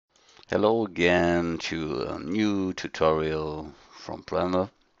Hello again to a new tutorial from Planner.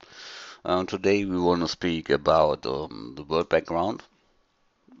 Today we want to speak about the world background.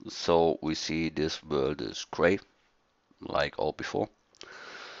 So we see this world is gray, like all before,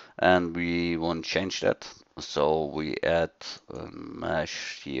 and we want to change that. So we add a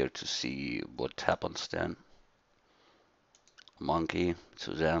mesh here to see what happens then. Monkey,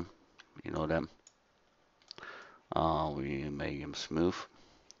 Suzanne, you know them. We make them smooth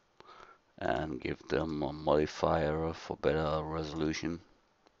and give them a modifier for better resolution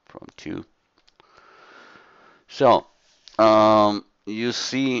from 2. So, you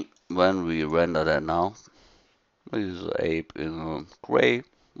see when we render that now, this is an ape in a gray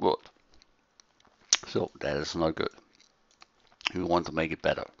world. So that is not good. We want to make it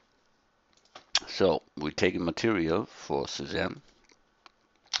better. So we take a material for Suzanne.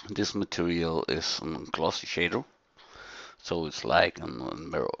 This material is a glossy shader, so it's like a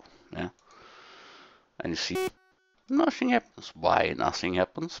mirror. Yeah, and you see nothing happens. Why nothing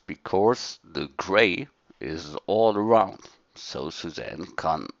happens? Because the gray is all around, so Suzanne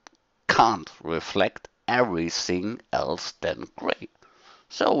can't reflect everything else than gray.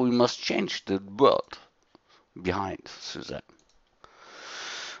 So we must change the world behind Suzanne.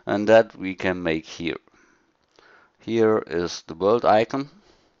 And that we can make here. Here is the world icon.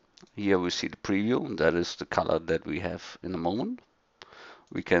 Here we see the preview. That is the color that we have in a moment.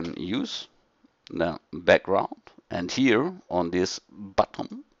 We can use the background. And here on this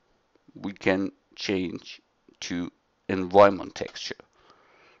button, we can change to environment texture.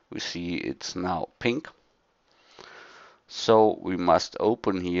 We see it's now pink. So we must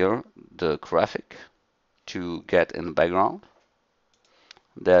open here the graphic to get in the background.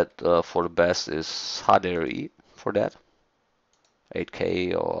 That for the best is HDRI for that.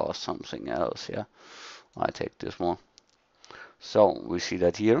 8K or something else, yeah. I take this one. So we see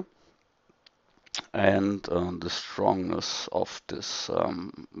that here. And the strongness of this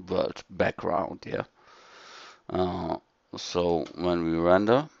world background, yeah. So when we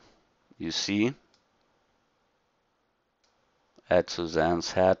render, you see at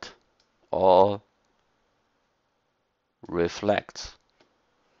Suzanne's head all reflects.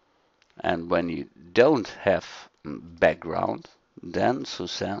 And when you don't have background, then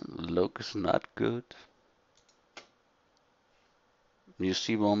Suzanne looks not good. You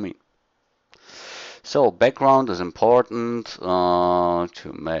see what I mean? So background is important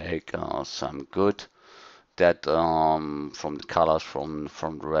to make some good that from the colors from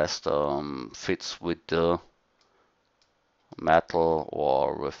the rest fits with the metal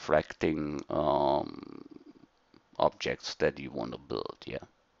or reflecting objects that you want to build. Yeah.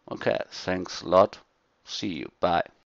 Okay. Thanks a lot. See you. Bye.